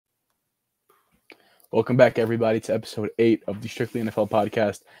Welcome back, everybody, to episode 8 of the Strickly NFL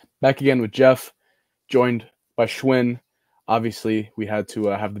podcast. Back again with Geoff, joined by Shwin. Obviously, we had to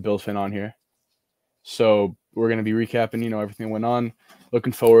have the Bills fan on here. So we're going to be recapping, everything that went on.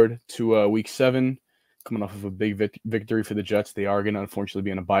 Looking forward to Week 7, coming off of a big victory for the Jets. They are going to unfortunately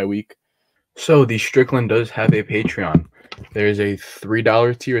be in a bye week. So the Strickland does have a Patreon. There's a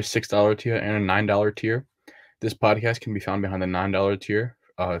 $3 tier, a $6 tier, and a $9 tier. This podcast can be found behind the $9 tier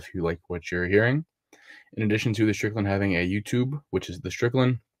if you like what you're hearing. In addition to the Strickland having a YouTube, which is the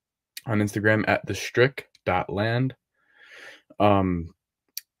Strickland, on Instagram at thestrick.land. The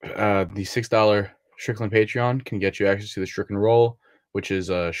 $6 Strickland Patreon can get you access to the Strickland Roll, which is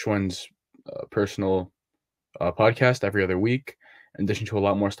Schwin's personal podcast every other week, in addition to a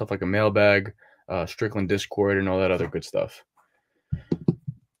lot more stuff like a mailbag, Strickland Discord, and all that other good stuff.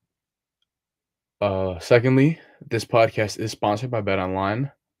 Secondly, this podcast is sponsored by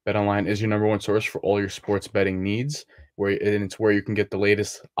BetOnline. BetOnline is your number one source for all your sports betting needs, and it's where you can get the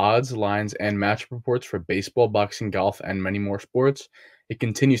latest odds, lines, and match reports for baseball, boxing, golf, and many more sports. It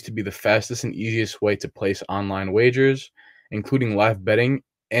continues to be the fastest and easiest way to place online wagers, including live betting,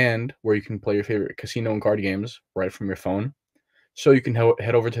 and where you can play your favorite casino and card games right from your phone. So you can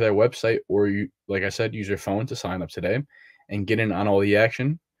head over to their website, or like I said, use your phone to sign up today and get in on all the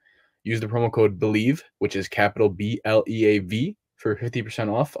action. Use the promo code BELIEVE, which is capital BLEAV, for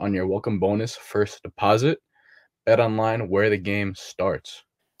 50% off on your welcome bonus first deposit. Bet online where the game starts.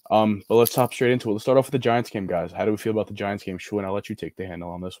 But let's hop straight into it. Let's start off with the Giants game, guys. How do we feel about the Giants game? Shwin, I'll let you take the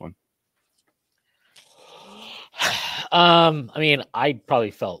handle on this one. I probably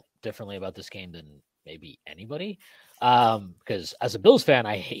felt differently about this game than maybe anybody. Because as a Bills fan,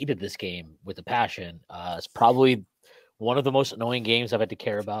 I hated this game with a passion. It's probably one of the most annoying games I've had to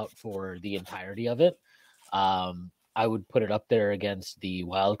care about for the entirety of it. I would put it up there against the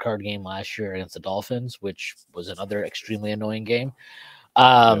wild card game last year against the Dolphins, which was another extremely annoying game.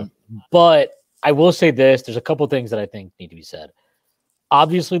 But I will say this, there's a couple things that I think need to be said.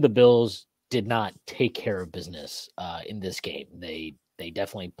 Obviously, the Bills did not take care of business in this game. They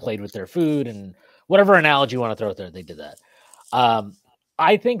definitely played with their food, and whatever analogy you want to throw out there, they did that.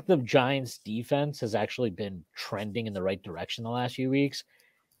 I think the Giants defense has actually been trending in the right direction the last few weeks.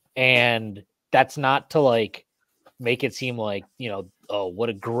 And that's not to make it seem like, oh, what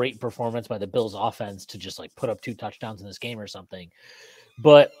a great performance by the Bills offense to just put up 2 touchdowns in this game or something.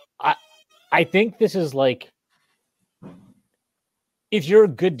 But I think this is if you're a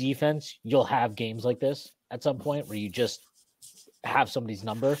good defense, you'll have games like this at some point where you just have somebody's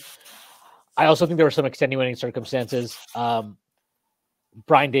number. I also think there were some extenuating circumstances.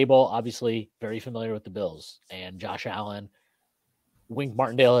 Brian Daboll, obviously very familiar with the Bills, and Josh Allen. Wink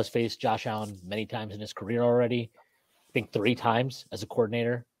Martindale has faced Josh Allen many times in his career already. I think 3 times as a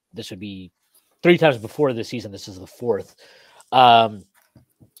coordinator. This would be 3 times before this season. This is the 4th.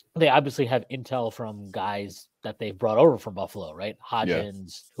 They obviously have intel from guys that they've brought over from Buffalo, right?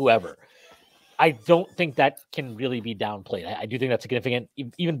 Hodgins, whoever. I don't think that can really be downplayed. I do think that's significant.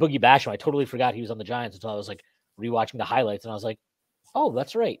 Even Boogie Basham, I totally forgot he was on the Giants until I was rewatching the highlights, and I was like, oh,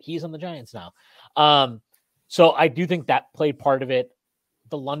 that's right. He's on the Giants now. So I do think that played part of it.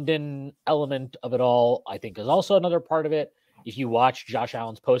 The London element of it all, I think, is also another part of it. If you watch Josh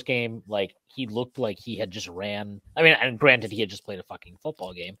Allen's postgame, he looked like he had just ran. I mean, and granted, he had just played a fucking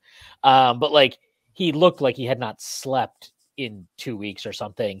football game. But he looked like he had not slept in 2 weeks or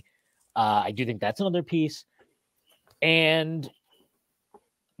something. I do think that's another piece. And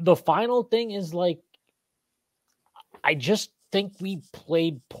the final thing is I just think we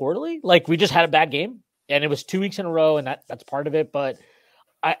played poorly. We just had a bad game, and it was 2 weeks in a row, and that's part of it. But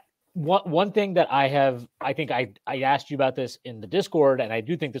one thing that I think I asked you about this in the Discord, and I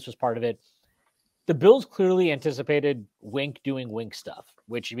do think this was part of it. The Bills clearly anticipated Wink doing Wink stuff,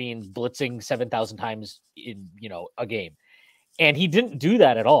 which means blitzing 7,000 times in, a game. And he didn't do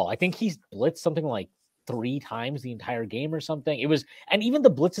that at all. I think he's blitzed something 3 times the entire game or something. And even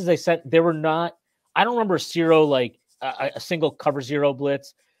the blitzes they sent, they were not, I don't remember a single cover 0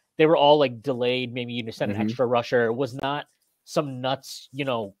 blitz. They were all delayed. Maybe you sent an extra rusher. It was not some nuts,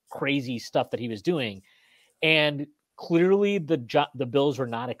 crazy stuff that he was doing. And clearly the Bills were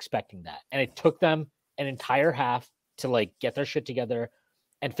not expecting that. And it took them an entire half to get their shit together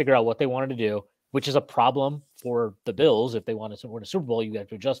and figure out what they wanted to do, which is a problem for the Bills. If they want to win a Super Bowl, you have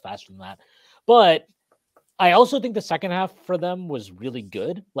to adjust faster than that. But I also think the second half for them was really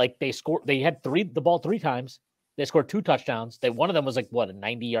good. They had the ball 3 times. They scored 2 touchdowns. One of them was a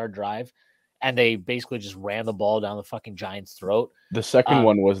 90-yard drive, and they basically just ran the ball down the fucking Giants' throat. The second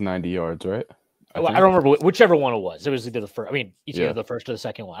one was 90 yards, right? I don't remember whichever one it was. It was either the first. I mean, either the first or the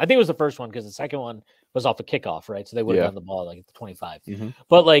second one. I think it was the first one because the second one was off a kickoff, right? So they would have done the ball like at the 25.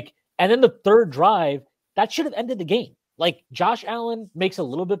 But like, and then the third drive that should have ended the game. Like Josh Allen makes a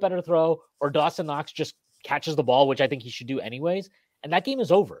little bit better throw, or Dawson Knox just catches the ball, which I think he should do anyways, and that game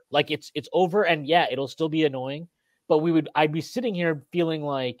is over. Like it's over, and yeah, it'll still be annoying, but I'd be sitting here feeling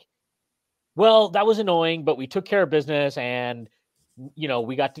like, well, that was annoying, but we took care of business, and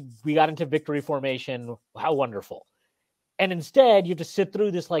we got into victory formation. How wonderful. And instead, you have to sit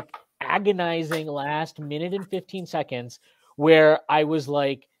through this like agonizing last minute and 15 seconds where I was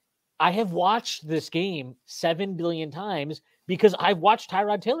like, I have watched this game 7 billion times because I've watched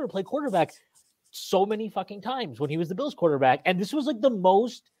Tyrod Taylor play quarterback so many fucking times when he was the Bills quarterback. And this was like the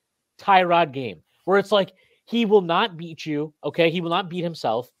most Tyrod game where it's like, he will not beat you. Okay. He will not beat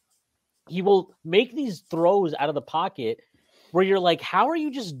himself. He will make these throws out of the pocket where you're like, how are you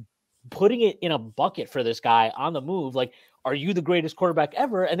just putting it in a bucket for this guy on the move? Like, are you the greatest quarterback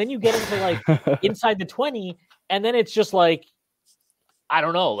ever? And then you get into like inside the 20, and then it's just like, I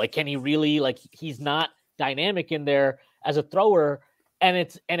don't know, like, can he really, like, he's not dynamic in there as a thrower, and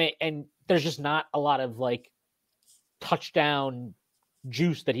there's just not a lot of like touchdown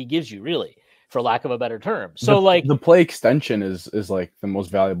juice that he gives you, really, for lack of a better term. So like the play extension is like the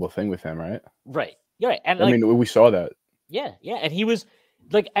most valuable thing with him, right? Right. You're right. And I mean, we saw that. Yeah. And he was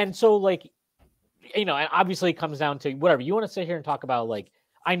like, and so like, and obviously it comes down to whatever you want to sit here and talk about. Like,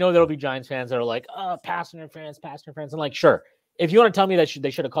 I know there'll be Giants fans that are like, pass interference. And like, sure. If you want to tell me that they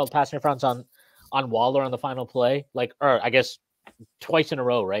should have called pass interference on Waller on the final play, like, or I guess twice in a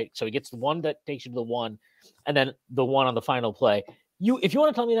row, right? So he gets the one that takes you to the one, and then the one on the final play. If you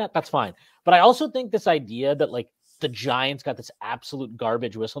want to tell me that, that's fine. But I also think this idea that like the Giants got this absolute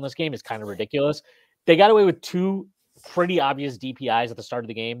garbage whistle in this game is kind of ridiculous. They got away with 2 pretty obvious DPIs at the start of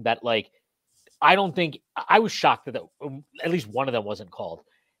the game that like, I was shocked that at least one of them wasn't called.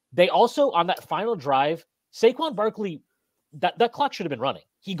 They also, on that final drive, Saquon Barkley, that clock should have been running.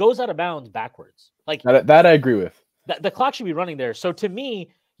 He goes out of bounds backwards. Like that I agree with. The clock should be running there. So to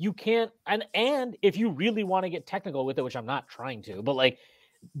me, you can't, and if you really want to get technical with it, which I'm not trying to, but like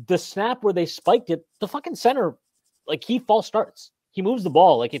the snap where they spiked it, the fucking center, like he false starts. He moves the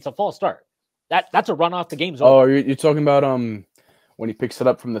ball like it's a false start. That's a run off, the game's over. Oh, you're talking about when he picks it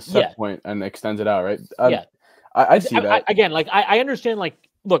up from the set point and extends it out, right? Yeah. I see that. Again, like I understand, like,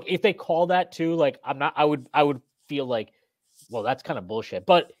 look, if they call that too, like I would feel like, well, that's kind of bullshit.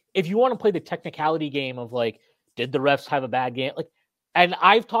 But if you want to play the technicality game of like, did the refs have a bad game? Like, and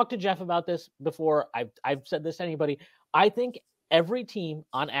I've talked to Jeff about this before. I've said this to anybody. I think every team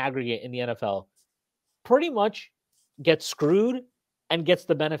on aggregate in the NFL pretty much gets screwed and gets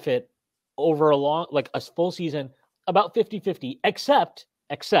the benefit over a full season, about 50-50, except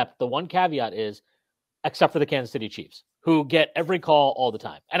the one caveat is, except for the Kansas City Chiefs, who get every call all the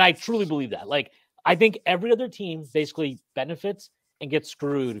time. And I truly believe that. Like, I think every other team basically benefits and gets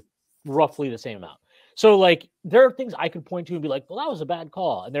screwed roughly the same amount. So, like, there are things I could point to and be like, well, that was a bad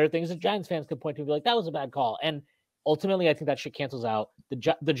call. And there are things that Giants fans could point to and be like, that was a bad call. And ultimately, I think that shit cancels out.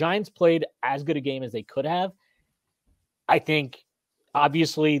 The Giants played as good a game as they could have. I think,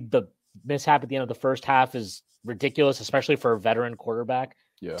 obviously, the mishap at the end of the first half is ridiculous, especially for a veteran quarterback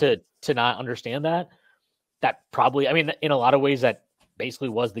to not understand that. That probably, I mean, in a lot of ways, that basically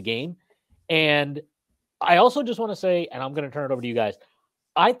was the game. And I also just want to say, and I'm going to turn it over to you guys,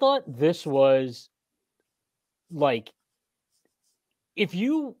 I thought this was like, if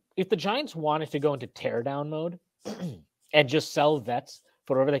the Giants wanted to go into teardown mode and just sell vets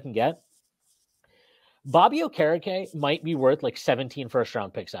for whatever they can get, Bobby Okereke might be worth like 17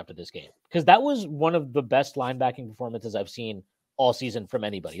 first-round picks after this game, because that was one of the best linebacking performances I've seen all season from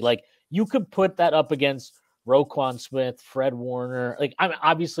anybody. Like, you could put that up against Roquan Smith, Fred Warner. Like, I'm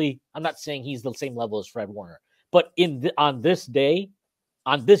not saying he's the same level as Fred Warner, but on this day,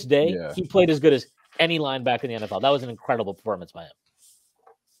 he played as good as any linebacker in the NFL. That was an incredible performance by him.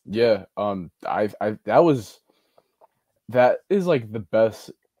 Yeah, that is like the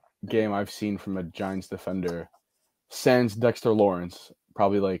best game I've seen from a Giants defender since Dexter Lawrence,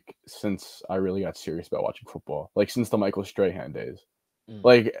 probably like since I really got serious about watching football, like since the Michael Strahan days.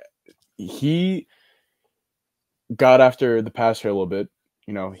 Like, he got after the passer a little bit.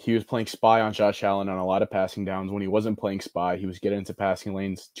 You know, he was playing spy on Josh Allen on a lot of passing downs. When he wasn't playing spy, he was getting into passing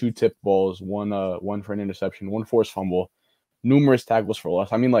lanes, 2 tipped balls, one for an interception, 1 forced fumble, numerous tackles for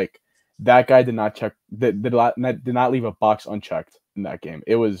loss. I mean, like, that guy did not leave a box unchecked in that game.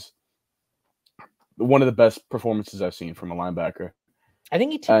 It was one of the best performances I've seen from a linebacker. I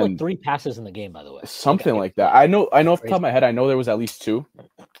think he took like 3 passes in the game, by the way. Something like that. I know off the top of my head, I know there was at least 2.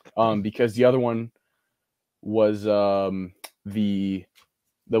 because the other one was the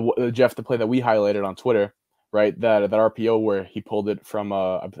Jeff, the play that we highlighted on Twitter, right? That RPO where he pulled it from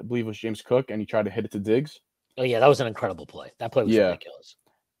I believe it was James Cook, and he tried to hit it to Diggs. Oh yeah, that was an incredible play. That play was ridiculous.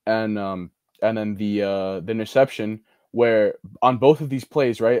 And then the interception where on both of these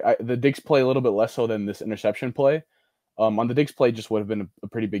plays, right? The Diggs play a little bit less so than this interception play. On the Diggs play, just would have been a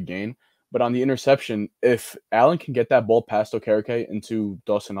pretty big gain. But on the interception, if Allen can get that ball past Okereke into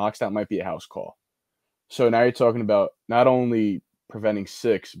Dawson Knox, that might be a house call. So now you're talking about not only preventing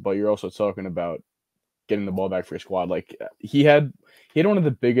 6, but you're also talking about getting the ball back for your squad. Like he had one of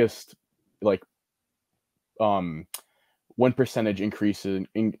the biggest win percentage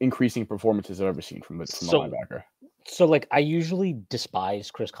increasing performances I've ever seen from a linebacker. So like I usually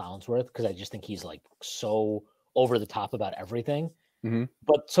despise Chris Collinsworth because I just think he's like so over the top about everything. Mm-hmm.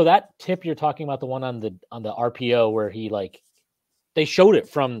 But so that tip you're talking about, the one on the RPO where he they showed it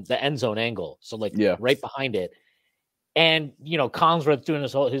from the end zone angle, so right behind it, and Collinsworth doing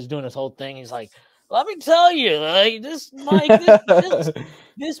his whole thing. He's like, let me tell you,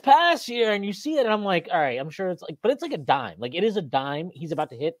 this past year, and you see it, and I'm like, all right, I'm sure it's but it's like a dime. Like it is a dime. He's about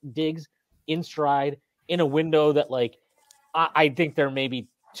to hit Diggs in stride in a window that I think there may be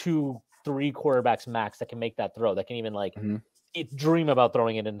 2-3 quarterbacks max that can make that throw, that can even dream about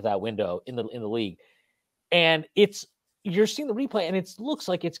throwing it into that window in the league. And you're seeing the replay, and it looks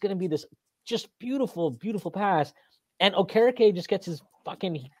like it's going to be this just beautiful, beautiful pass. And Okereke just gets his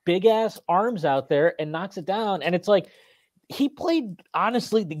fucking big ass arms out there and knocks it down. And it's like, he played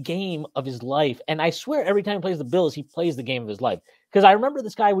honestly the game of his life. And I swear every time he plays the Bills, he plays the game of his life. Because I remember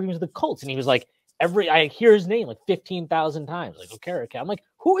this guy when he was the Colts, and he was like, I hear his name 15,000 times, like Okereke. I'm like,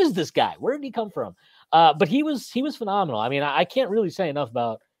 who is this guy? Where did he come from? But he was phenomenal. I mean, I can't really say enough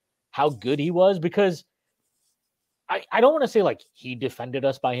about how good he was, because I don't want to say he defended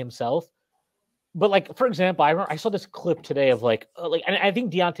us by himself, but for example, I saw this clip today of and I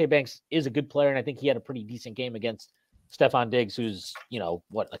think Deonte Banks is a good player, and I think he had a pretty decent game against Stephon Diggs, who's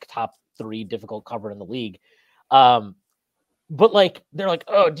top 3 difficult cover in the league. But they're like,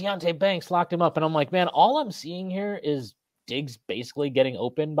 oh, Deonte Banks locked him up, and I'm like, man, all I'm seeing here is Diggs basically getting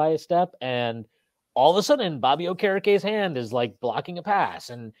open by a step, and all of a sudden Bobby Okereke's hand is blocking a pass,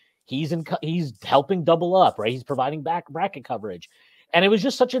 and he's helping double up, right? He's providing back bracket coverage. And it was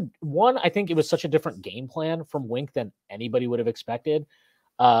just I think it was such a different game plan from Wink than anybody would have expected.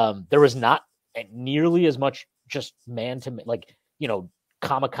 There was not nearly as much just kamikaze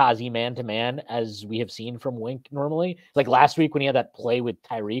man-to-man as we have seen from Wink normally. Like last week when he had that play with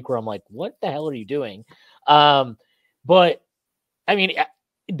Tyreek, where I'm like, what the hell are you doing? But I mean,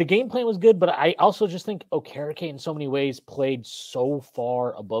 the game plan was good, but I also just think Okereke in so many ways played so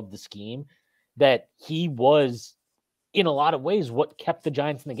far above the scheme that he was, in a lot of ways, what kept the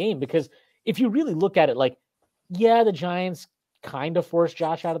Giants in the game. Because if you really look at it, the Giants kind of forced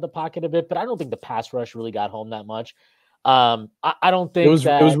Josh out of the pocket a bit, but I don't think the pass rush really got home that much. I don't think it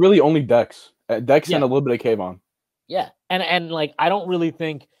was really only Dex and a little bit of Kayvon. Yeah. And I don't really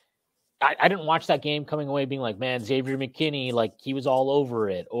think, I didn't watch that game coming away being like, man, Xavier McKinney, he was all over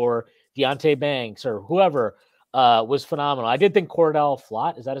it, or Deonte Banks or whoever was phenomenal. I did think Cordell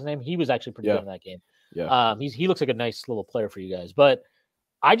Flott, is that his name? He was actually pretty good in that game. Yeah. He looks like a nice little player for you guys, but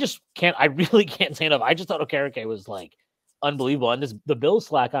I really can't say enough. I just thought Okereke was unbelievable. And the Bills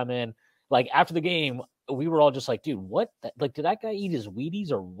Slack I'm in, after the game, we were all just like, dude, what? Did that guy eat his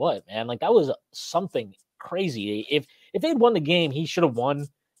Wheaties or what, man? That was something crazy. If they'd won the game, he should have won.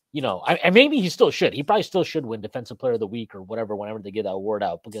 Maybe he still should. He probably still should win Defensive Player of the Week or whatever whenever they get that award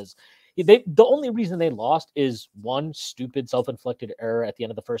out, because the only reason they lost is, 1, stupid self-inflicted error at the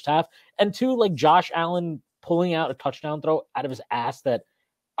end of the first half, and 2, Josh Allen pulling out a touchdown throw out of his ass that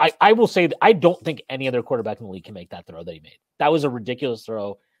I will say that I don't think any other quarterback in the league can make that throw that he made. That was a ridiculous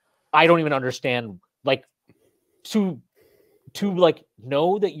throw. I don't even understand, to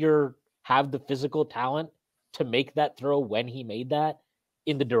know that you have the physical talent to make that throw when he made that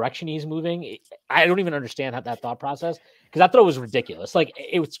in the direction he's moving. I don't even understand that thought process, because that throw was ridiculous.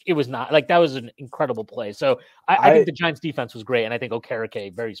 It was not that was an incredible play. So I think the Giants defense was great. And I think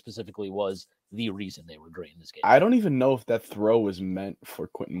Okereke very specifically was the reason they were great in this game. I don't even know if that throw was meant for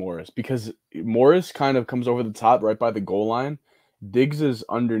Quentin Morris, because Morris kind of comes over the top right by the goal line. Diggs is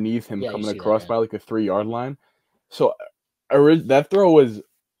underneath him, coming across by the 3-yard line. So that throw was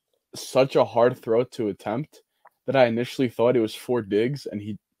such a hard throw to attempt that I initially thought it was for Diggs, and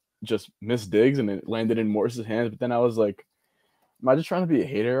he just missed Diggs, and it landed in Morris's hands. But then I was like, am I just trying to be a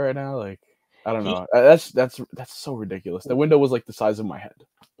hater right now? I don't know. That's so ridiculous. The window was the size of my head.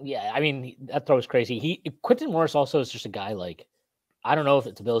 Yeah, I mean, that throw is crazy. Quentin Morris also is just a guy I don't know if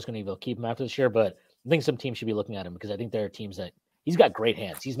the Bills going to be able to keep him after this year, but I think some teams should be looking at him because I think there are teams that he's got great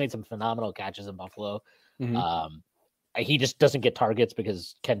hands. He's made some phenomenal catches in Buffalo. Mm-hmm. He just doesn't get targets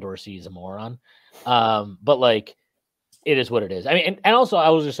because Ken Dorsey is a moron. But like, it is what it is. I mean, and also I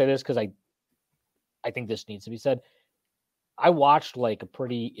will just say this because I think this needs to be said. I watched like a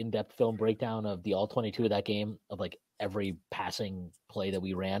pretty in-depth film breakdown of the all 22 of that game of like every passing play that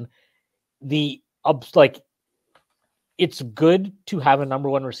we ran. It's good to have a number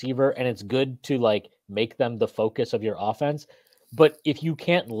one receiver and it's good to like make them the focus of your offense. But if you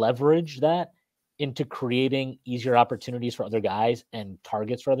can't leverage that into creating easier opportunities for other guys and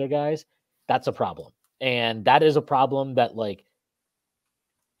targets for other guys, that's a problem. And that is a problem that like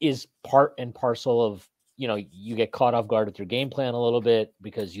is part and parcel of, you get caught off guard with your game plan a little bit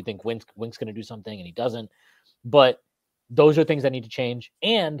because you think Wink's going to do something and he doesn't. But those are things that need to change.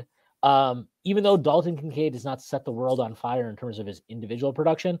 And even though Dalton Kincaid does not set the world on fire in terms of his individual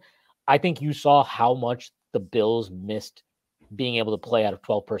production, I think you saw how much the Bills missed being able to play out of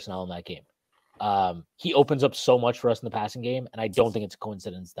 12 personnel in that game. He opens up so much for us in the passing game, and I don't think it's a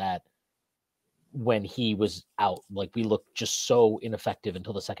coincidence that when he was out, like we looked just so ineffective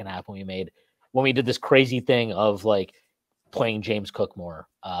until the second half when we did this crazy thing of like playing James Cook more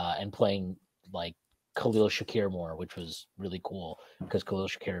and playing like Khalil Shakir more, which was really cool because Khalil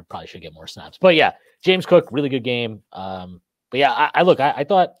Shakir probably should get more snaps. But yeah, James Cook, really good game. But yeah, I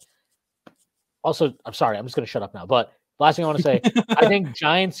thought also, I'm sorry, I'm just going to shut up now. But last thing I want to say, I think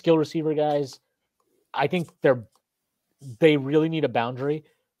Giants skill receiver guys, I think they really need a boundary,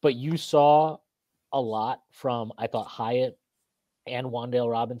 but you saw a lot from, I thought, Hyatt and Wan'Dale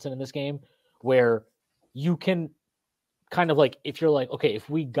Robinson in this game where you can kind of like, if you're like, okay, if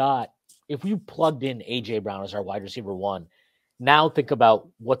we plugged in AJ Brown as our wide receiver one, now think about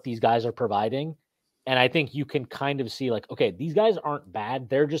what these guys are providing. And I think you can kind of see like, okay, these guys aren't bad.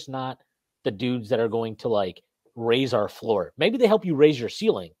 They're just not the dudes that are going to like raise our floor. Maybe they help you raise your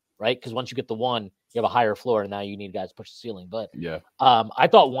ceiling, right? Because once you get the one, you have a higher floor and now you need guys to push the ceiling. But yeah, I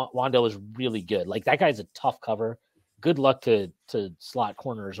thought Wan'Dale was really good. Like that guy's a tough cover. Good luck to slot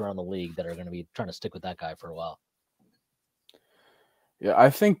corners around the league that are going to be trying to stick with that guy for a while. Yeah,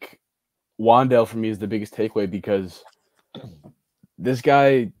 I think Wan'Dale for me is the biggest takeaway because this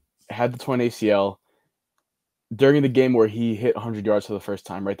guy had the torn ACL during the game where he hit 100 yards for the first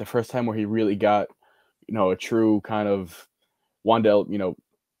time, right? The first time where he really got, a true kind of Wan'Dale,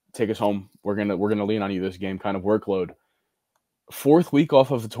 take us home. We're gonna lean on you this game kind of workload. Fourth week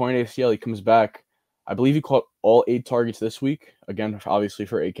off of the torn ACL, he comes back. I believe he caught all 8 targets this week, again, obviously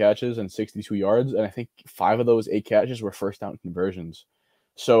for 8 catches and 62 yards. And I think 5 of those 8 catches were first down conversions.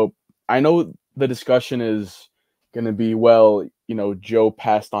 So I know the discussion is going to be, well, Joe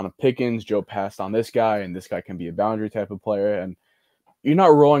passed on a Pickens, Joe passed on this guy, and this guy can be a boundary type of player. And you're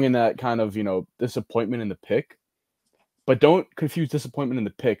not wrong in that kind of, disappointment in the pick. But don't confuse disappointment in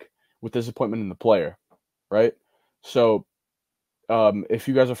the pick with disappointment in the player, right? So if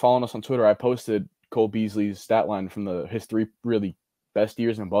you guys are following us on Twitter, I posted Cole Beasley's stat line from his 3 really best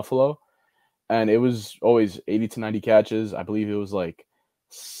years in Buffalo. And it was always 80 to 90 catches. I believe it was like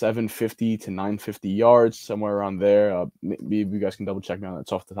 750 to 950 yards, somewhere around there. Maybe you guys can double check me on that.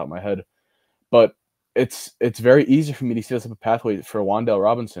 It's off the top of my head. But it's very easy for me to see this up a pathway for Wan'Dale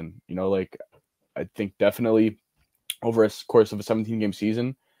Robinson. I think definitely over a course of a 17-game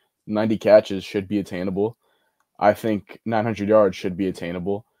season, 90 catches should be attainable. I think 900 yards should be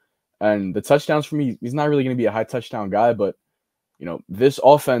attainable. And the touchdowns for me, he's not really going to be a high touchdown guy, but, this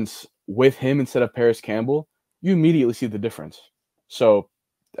offense with him instead of Paris Campbell, you immediately see the difference. So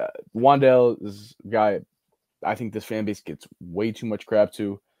Wan'Dale is a guy I think this fan base gets way too much crap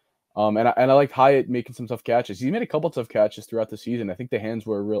to. And I like Hyatt making some tough catches. He made a couple tough catches throughout the season. I think the hands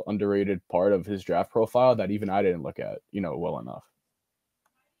were a real underrated part of his draft profile that even I didn't look at, well enough.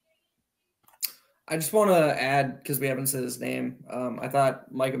 I just want to add, because we haven't said his name, I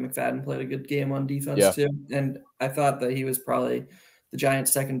thought Micah McFadden played a good game on defense too. And I thought that he was probably the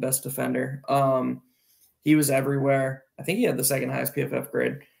Giants' second best defender. He was everywhere. I think he had the second highest PFF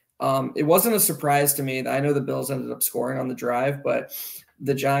grade. It wasn't a surprise to me. I know the Bills ended up scoring on the drive, but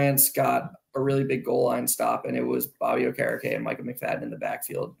the Giants got a really big goal line stop, and it was Bobby Okereke and Micah McFadden in the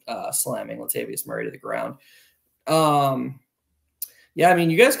backfield slamming Latavius Murray to the ground. Yeah, I mean,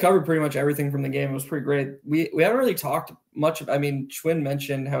 you guys covered pretty much everything from the game. It was pretty great. We haven't really talked much. I mean, Schwinn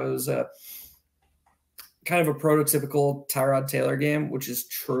mentioned how it was a kind of a prototypical Tyrod Taylor game, which is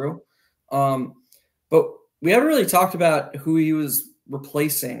true. But we haven't really talked about who he was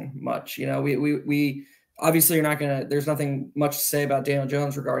replacing much. We obviously are not going to – there's nothing much to say about Daniel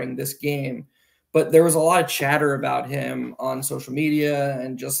Jones regarding this game. But there was a lot of chatter about him on social media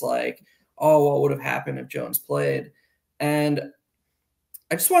and just like, oh, what would have happened if Jones played? And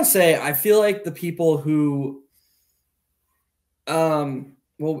I just want to say, I feel like the people who,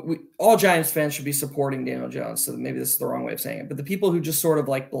 all Giants fans should be supporting Daniel Jones. So maybe this is the wrong way of saying it, but the people who just sort of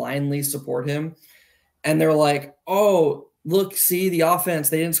like blindly support him and they're like, oh, look, see the offense,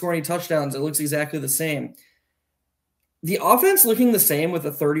 they didn't score any touchdowns. It looks exactly the same. The offense looking the same with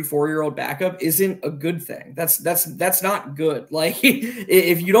a 34-year-old backup isn't a good thing. That's not good. Like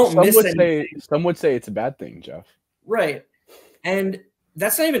if you don't some would say it's a bad thing, Geoff. Right. And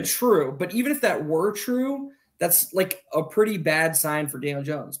that's not even true. But even if that were true, that's like a pretty bad sign for Daniel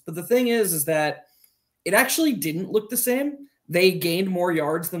Jones. But the thing is that it actually didn't look the same. They gained more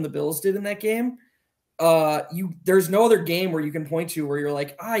yards than the Bills did in that game. There's no other game where you can point to where you're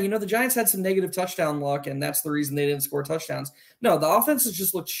like, the Giants had some negative touchdown luck, and that's the reason they didn't score touchdowns. No, the offense has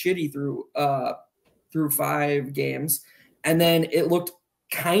just looked shitty through 5 games, and then it looked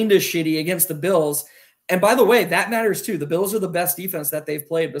kind of shitty against the Bills. And by the way, that matters too. The Bills are the best defense that they've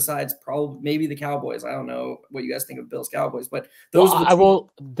played besides probably maybe the Cowboys. I don't know what you guys think of Bills Cowboys, but those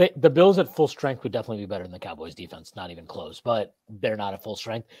the Bills at full strength would definitely be better than the Cowboys defense. Not even close, but they're not at full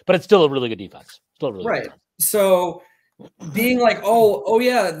strength. But it's still a really good defense. Still really right. Good defense. So being like, oh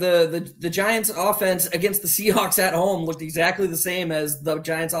yeah, the Giants offense against the Seahawks at home looked exactly the same as the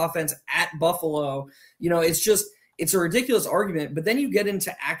Giants offense at Buffalo. It's a ridiculous argument. But then you get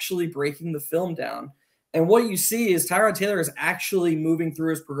into actually breaking the film down. And what you see is Tyrod Taylor is actually moving through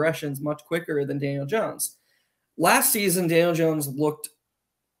his progressions much quicker than Daniel Jones. Last season, Daniel Jones looked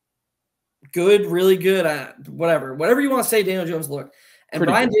good, really good, whatever you want to say Daniel Jones looked. And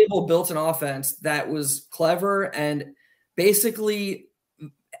Brian Daboll built an offense that was clever and basically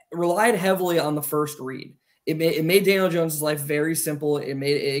relied heavily on the first read. It made Daniel Jones' life very simple.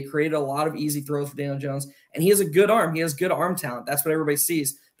 It created a lot of easy throws for Daniel Jones. And he has a good arm. He has good arm talent. That's what everybody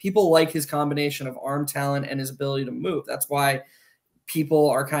sees. People like his combination of arm talent and his ability to move. That's why people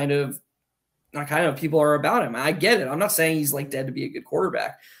are people are about him. I get it. I'm not saying he's like dead to be a good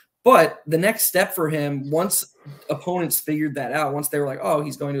quarterback. But the next step for him, once opponents figured that out, once they were like, oh,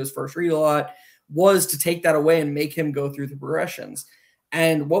 he's going to his first read a lot, was to take that away and make him go through the progressions.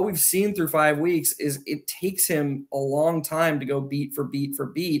 And what we've seen through 5 weeks is it takes him a long time to go beat for beat for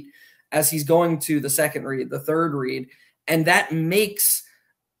beat as he's going to the second read, the third read. And that makes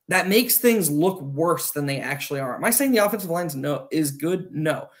things look worse than they actually are. Am I saying the offensive line is good?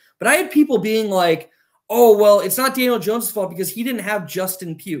 No. But I had people being like, oh, well, it's not Daniel Jones' fault because he didn't have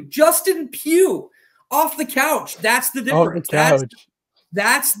Justin Pugh. Justin Pugh off the couch. That's the difference.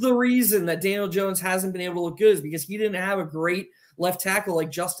 That's the reason that Daniel Jones hasn't been able to look good is because he didn't have a great left tackle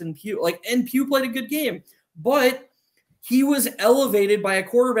like Justin Pugh. And Pugh played a good game. But he was elevated by a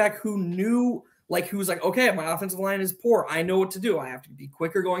quarterback who knew – who was like, okay, my offensive line is poor. I know what to do. I have to be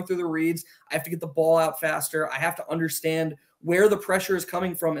quicker going through the reads. I have to get the ball out faster. I have to understand where the pressure is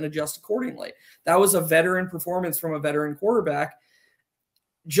coming from and adjust accordingly. That was a veteran performance from a veteran quarterback.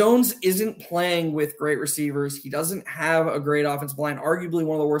 Jones isn't playing with great receivers. He doesn't have a great offensive line, arguably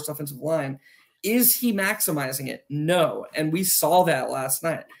one of the worst offensive line. Is he maximizing it? No. And we saw that last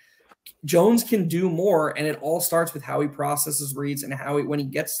night. Jones can do more, and it all starts with how he processes reads and how when he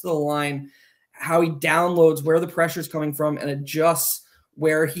gets to the line, how he downloads where the pressure is coming from and adjusts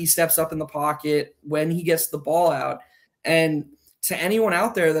where he steps up in the pocket when he gets the ball out. And to anyone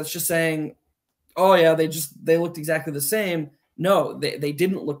out there that's just saying, oh yeah, they looked exactly the same. No, they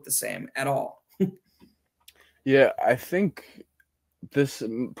didn't look the same at all. Yeah, I think this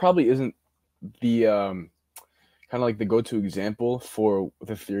probably isn't the kind of like the go-to example for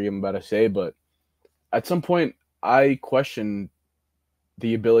the theory I'm about to say, but at some point I questioned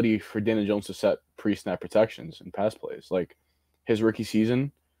the ability for Daniel Jones to set pre-snap protections and pass plays. Like his rookie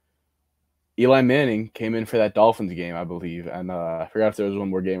season, Eli Manning came in for that Dolphins game, I believe, and I forgot if there was one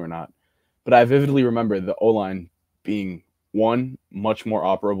more game or not. But I vividly remember the O-line being, 1, much more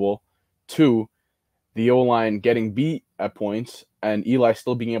operable, 2, the O-line getting beat at points, and Eli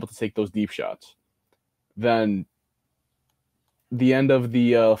still being able to take those deep shots. Then the end of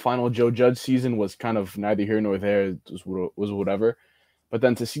the final Joe Judge season was kind of neither here nor there. It was whatever. But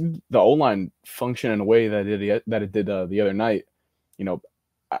then to see the O-line function in a way that it did the other night,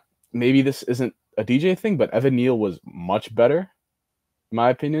 maybe this isn't a DJ thing, but Evan Neal was much better, in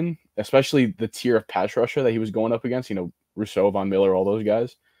my opinion, especially the tier of pass rusher that he was going up against, Rousseau, Von Miller, all those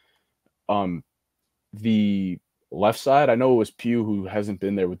guys. The left side, I know it was Pugh who hasn't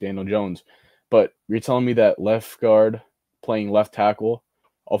been there with Daniel Jones, but you're telling me that left guard playing left tackle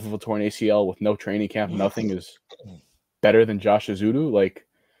off of a torn ACL with no training camp, nothing is better than Josh Azudu? Like,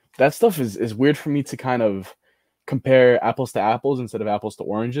 that stuff is weird for me to kind of compare apples to apples instead of apples to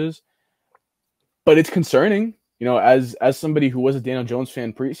oranges. But it's concerning, as somebody who was a Daniel Jones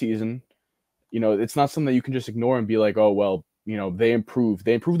fan preseason, it's not something that you can just ignore and be like, oh, well, they improved.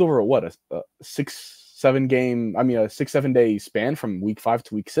 They improved over a 6-7 day span from week 5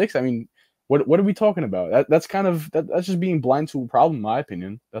 to week 6. I mean, what are we talking about? That's just being blind to a problem, in my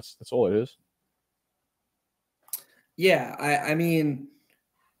opinion. That's all it is. Yeah, I mean,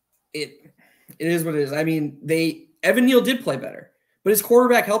 it is what it is. I mean, Evan Neal did play better, but his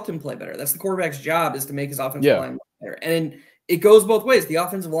quarterback helped him play better. That's the quarterback's job, is to make his offensive line better. And it goes both ways. The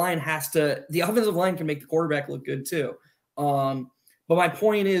offensive line can make the quarterback look good too. But my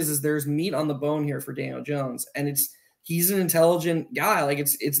point is there's meat on the bone here for Daniel Jones, and he's an intelligent guy. Like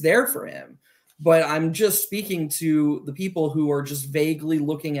it's there for him. But I'm just speaking to the people who are just vaguely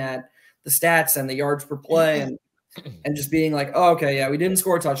looking at the stats and the yards per play and just being like, oh, okay, yeah, we didn't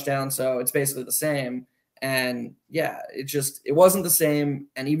score a touchdown, so it's basically the same. And yeah, it wasn't the same.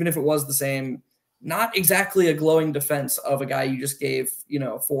 And even if it was the same, not exactly a glowing defense of a guy you just gave,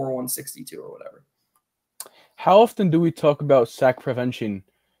 4-1-62 or whatever. How often do we talk about sack prevention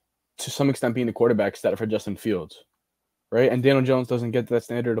to some extent being the quarterback stat for Justin Fields, right? And Daniel Jones doesn't get that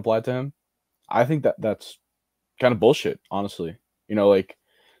standard applied to him. I think that's kind of bullshit, honestly.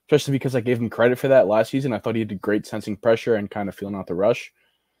 Especially because I gave him credit for that last season. I thought he did great sensing pressure and kind of feeling out the rush.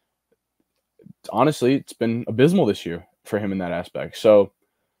 Honestly, it's been abysmal this year for him in that aspect. So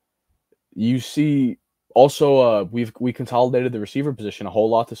you see also we consolidated the receiver position a whole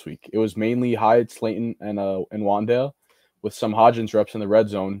lot this week. It was mainly Hyde, Slayton, and Wandale, with some Hodgins reps in the red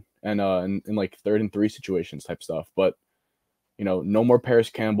zone and in like 3rd and 3 situations type stuff. But no more Paris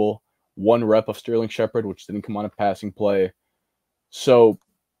Campbell, 1 rep of Sterling Shepard, which didn't come on a passing play. So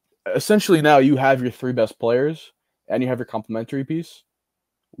essentially now you have your 3 best players and you have your complementary piece.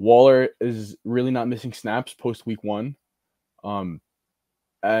 Waller is really not missing snaps post week 1.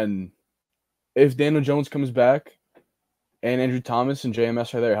 And if Daniel Jones comes back and Andrew Thomas and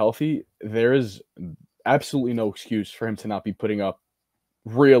JMS are there healthy, there is absolutely no excuse for him to not be putting up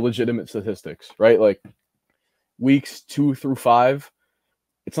real legitimate statistics, right? Like weeks 2 through 5,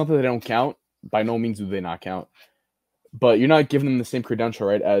 it's not that they don't count. By no means do they not count. But you're not giving them the same credential,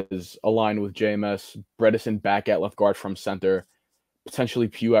 right, as aligned with JMS, Bredesen back at left guard from center, potentially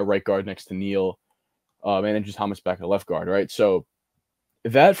Pugh at right guard next to Neal, and Andrew Thomas back at left guard, right? So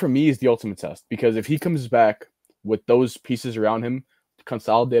that, for me, is the ultimate test. Because if he comes back with those pieces around him,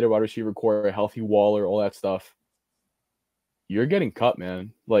 consolidated wide receiver core, a healthy Waller, all that stuff, you're getting cut,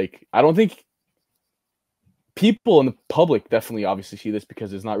 man. Like, I don't think people in the public definitely obviously see this because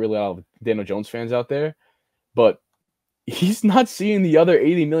there's not really a lot of Daniel Jones fans out there, but he's not seeing the other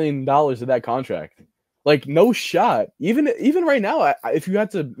 $80 million of that contract. Like, no shot. Even right now, if you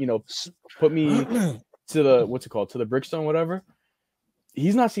had to, put me to the to the Brickstone, whatever,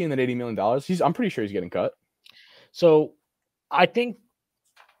 he's not seeing that $80 million. I'm pretty sure he's getting cut. So I think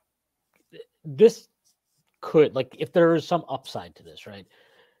this could, like, if there is some upside to this, right?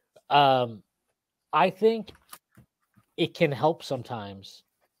 I think it can help sometimes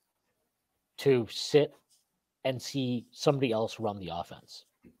to sit and see somebody else run the offense,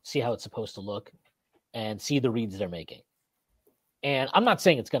 see how it's supposed to look, and see the reads they're making. And I'm not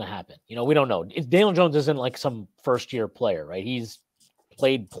saying it's going to happen. We don't know. Daniel Jones isn't like some first-year player, right? He's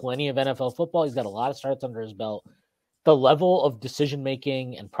played plenty of NFL football. He's got a lot of starts under his belt. The level of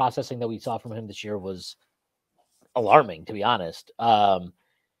decision-making and processing that we saw from him this year was alarming, to be honest.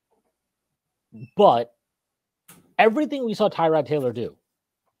 But everything we saw Tyrod Taylor do,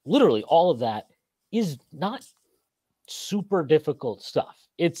 literally all of that, is not super difficult stuff.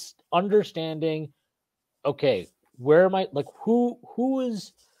 It's understanding, okay, where am I, like, who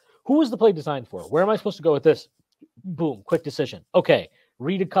is the play designed for? Where am I supposed to go with this? Boom, quick decision. Okay,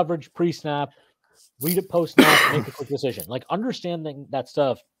 read a coverage pre-snap, read it post-snap, make a quick decision. Like, understanding that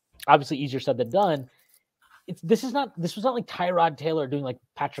stuff, obviously easier said than done. This was not like Tyrod Taylor doing like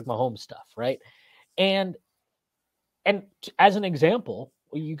Patrick Mahomes stuff, right? And as an example,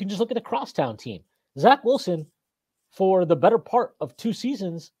 you can just look at the crosstown team. Zach Wilson, for the better part of 2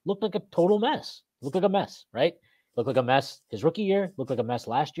 seasons, looked like a total mess. Looked like a mess, right? Looked like a mess his rookie year, looked like a mess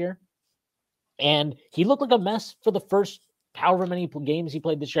last year. And he looked like a mess for the first however many games he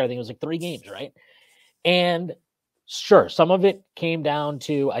played this year. I think it was like 3 games, right? And sure, some of it came down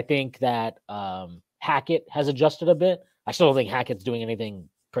to, I think that Hackett has adjusted a bit. I still don't think Hackett's doing anything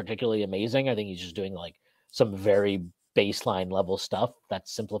particularly amazing. I think he's just doing like some very baseline level stuff that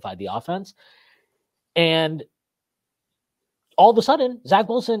simplified the offense. And all of a sudden, Zach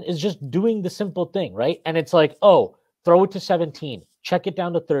Wilson is just doing the simple thing, right? And it's like, oh, throw it to 17, check it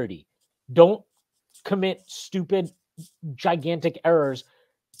down to 30. Don't commit stupid, gigantic errors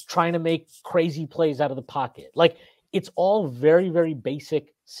trying to make crazy plays out of the pocket. Like, it's all very, very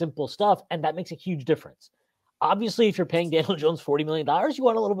basic, simple stuff, and that makes a huge difference. Obviously, if you're paying Daniel Jones $40 million, you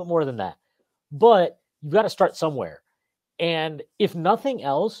want a little bit more than that. But you've got to start somewhere. And if nothing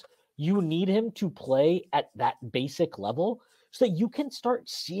else, you need him to play at that basic level so that you can start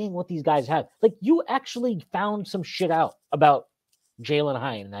seeing what these guys have. Like, you actually found some shit out about Jalen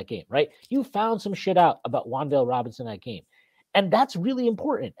Hyatt in that game, right? You found some shit out about Wan'Dale Robinson in that game. And that's really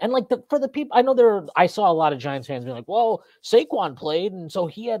important. And like for the people, I know I saw a lot of Giants fans being like, well, Saquon played. And so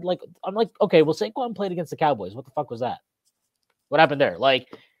he had I'm like, okay, well, Saquon played against the Cowboys. What the fuck was that? What happened there?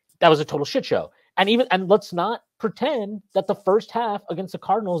 Like, that was a total shit show. And let's not pretend that the first half against the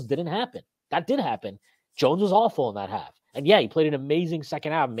Cardinals didn't happen. That did happen. Jones was awful in that half. And yeah, he played an amazing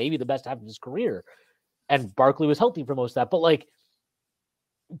second half, maybe the best half of his career. And Barkley was healthy for most of that. But like,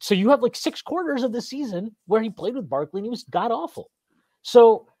 so you have like 6 quarters of the season where he played with Barkley and he was god awful.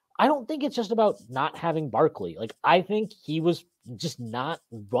 So I don't think it's just about not having Barkley. Like, I think he was just not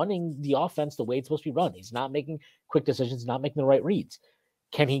running the offense the way it's supposed to be run. He's not making quick decisions, not making the right reads.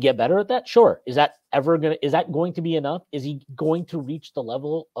 Can he get better at that? Sure. Is that going to be enough? Is he going to reach the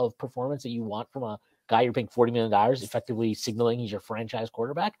level of performance that you want from a guy you're paying $40 million, effectively signaling he's your franchise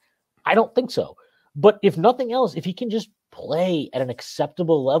quarterback? I don't think so. But if nothing else, if he can just play at an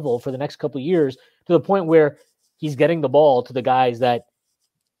acceptable level for the next couple of years to the point where he's getting the ball to the guys that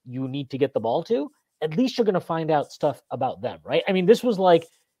you need to get the ball to, at least you're going to find out stuff about them, right? I mean, this was like,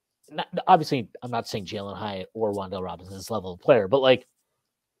 obviously, I'm not saying Jalen Hyatt or Wan'Dale Robinson is this level of player, but like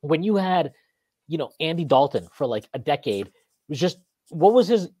when you had, Andy Dalton for like a decade, it was just, what was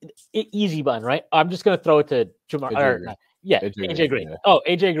his easy button, right? I'm just going to throw it to Jamar. AJ Green. Yeah. Oh,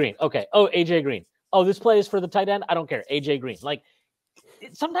 AJ Green. Okay. Oh, AJ Green. Oh, this play is for the tight end. I don't care. AJ Green. Like,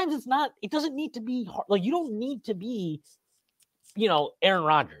 sometimes it's not. It doesn't need to be hard. Like, you don't need to be, Aaron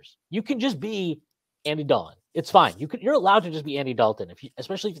Rodgers. You can just be Andy Dalton. It's fine. You're allowed to just be Andy Dalton,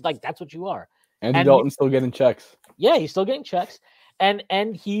 especially if like that's what you are. Andy Dalton's still getting checks. Yeah, he's still getting checks, and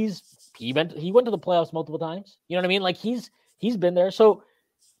he went to the playoffs multiple times. You know what I mean? Like, he's been there. So,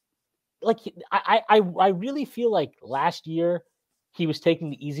 like, I really feel like last year he was taking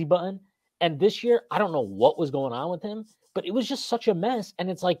the easy button. And this year, I don't know what was going on with him, but it was just such a mess. And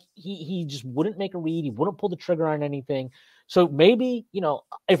it's like he just wouldn't make a read. He wouldn't pull the trigger on anything. So maybe,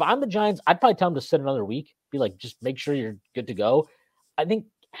 if I'm the Giants, I'd probably tell him to sit another week. Be like, just make sure you're good to go. I think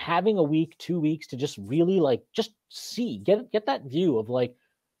having a week, 2 weeks to just really like just see, get that view of like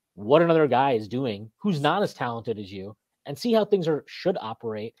what another guy is doing who's not as talented as you, and see how things should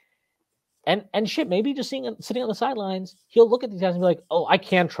operate. And shit, maybe just sitting on the sidelines, he'll look at these guys and be like, oh, I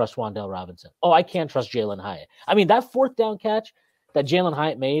can trust Wan'Dale Robinson. Oh, I can trust Jalen Hyatt. I mean, that 4th down catch that Jalen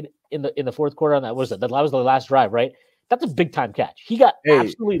Hyatt made in the fourth quarter on that was the last drive, right? That's a big time catch. He got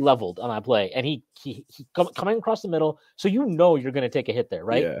absolutely leveled on that play, and he coming across the middle, so you're going to take a hit there,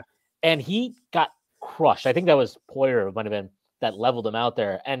 right? Yeah. And he got crushed. I think that was Poyer might have been that leveled him out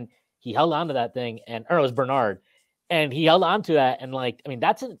there, and he held on to that thing, or it was Bernard, and he held on to that, and like, I mean,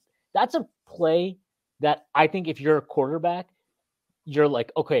 that's a play that I think if you're a quarterback, you're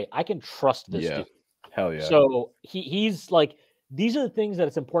like, okay, I can trust this dude. Hell yeah. So he's like, these are the things that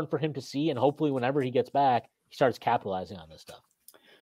it's important for him to see, and hopefully whenever he gets back, he starts capitalizing on this stuff.